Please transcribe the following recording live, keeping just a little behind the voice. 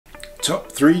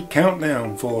Top 3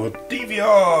 countdown for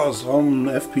DVRs on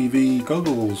FPV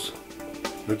goggles.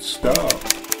 Let's start.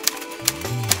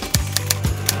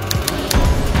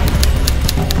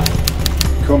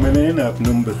 Coming in at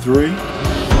number 3,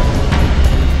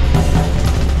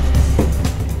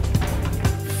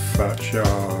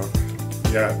 Fatshark.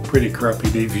 Yeah, pretty crappy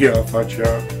DVR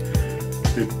Fatshark.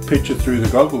 The picture through the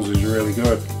goggles is really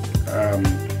good,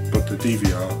 but the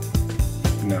DVR,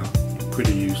 no,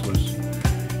 pretty useless.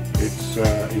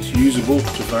 It's usable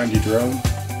to find your drone,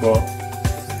 but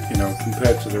you know,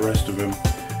 compared to the rest of them,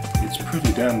 it's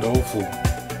pretty damned awful.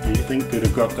 You think they'd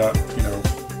have got that, you know,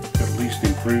 at least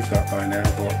improved that by now,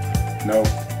 but no,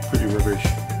 pretty rubbish.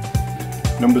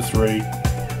 Number 3,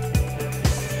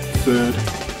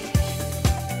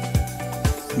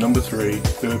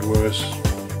 third worst,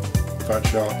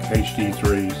 Fatshark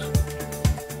HD3s.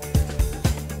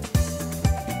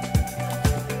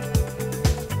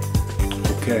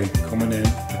 Okay, coming in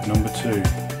at number 2,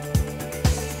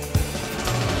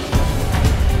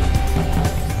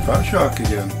 Fatshark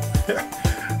again.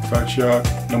 Fatshark,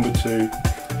 number 2.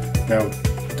 Now,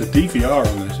 the DVR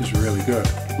on this is really good.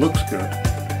 Looks good.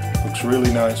 Looks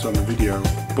really nice on the video,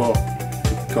 but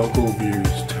the goggle view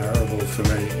is terrible for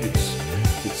me. It's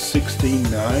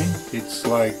 16:9. It's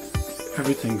like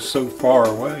everything's so far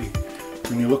away.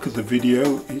 When you look at the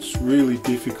video, it's really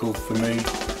difficult for me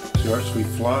to actually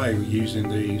fly using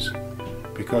these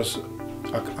because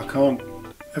I can't,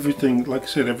 everything, like I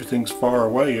said, everything's far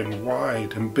away and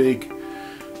wide and big.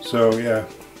 So yeah,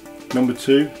 number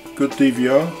 2, good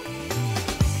DVR,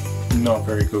 not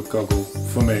very good goggle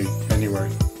for me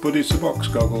anyway, but it's a box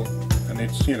goggle and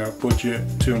it's, you know, budget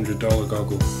 $200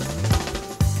 goggle.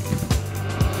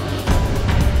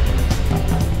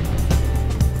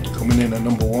 Coming in at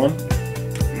number 1,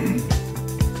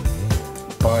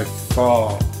 by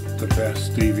far the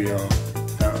best DVR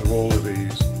out of all of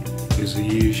these is the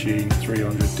Eachine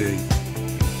 300D.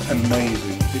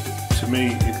 Amazing. To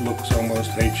me it looks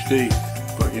almost HD,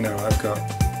 but you know, I've got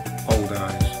old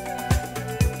eyes.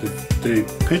 The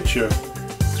picture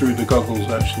through the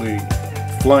goggles actually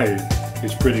flying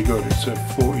is pretty good. It's a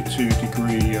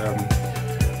 42-degree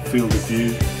field of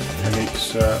view, and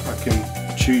it's I can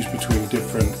choose between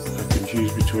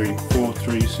 4,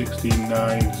 3, 16,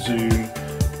 9, zoom,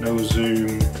 no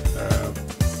zoom,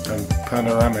 and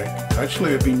panoramic.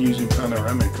 Actually, I've been using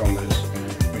panoramic on this,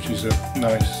 which is a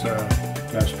nice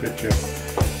picture.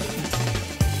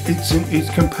 It's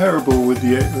comparable with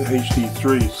the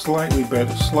HD3, slightly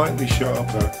better, slightly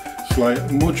sharper,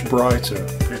 much brighter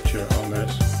picture on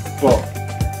this, but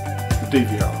the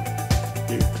DVR,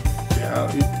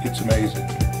 it's amazing.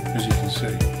 As you can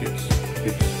see, it's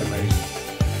amazing.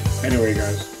 Anyway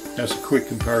guys, that's a quick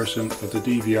comparison of the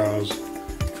DVRs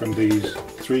from these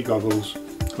 3 goggles.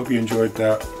 Hope you enjoyed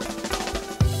that.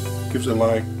 Give us a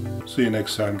like. See you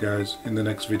next time guys, in the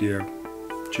next video.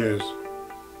 Cheers.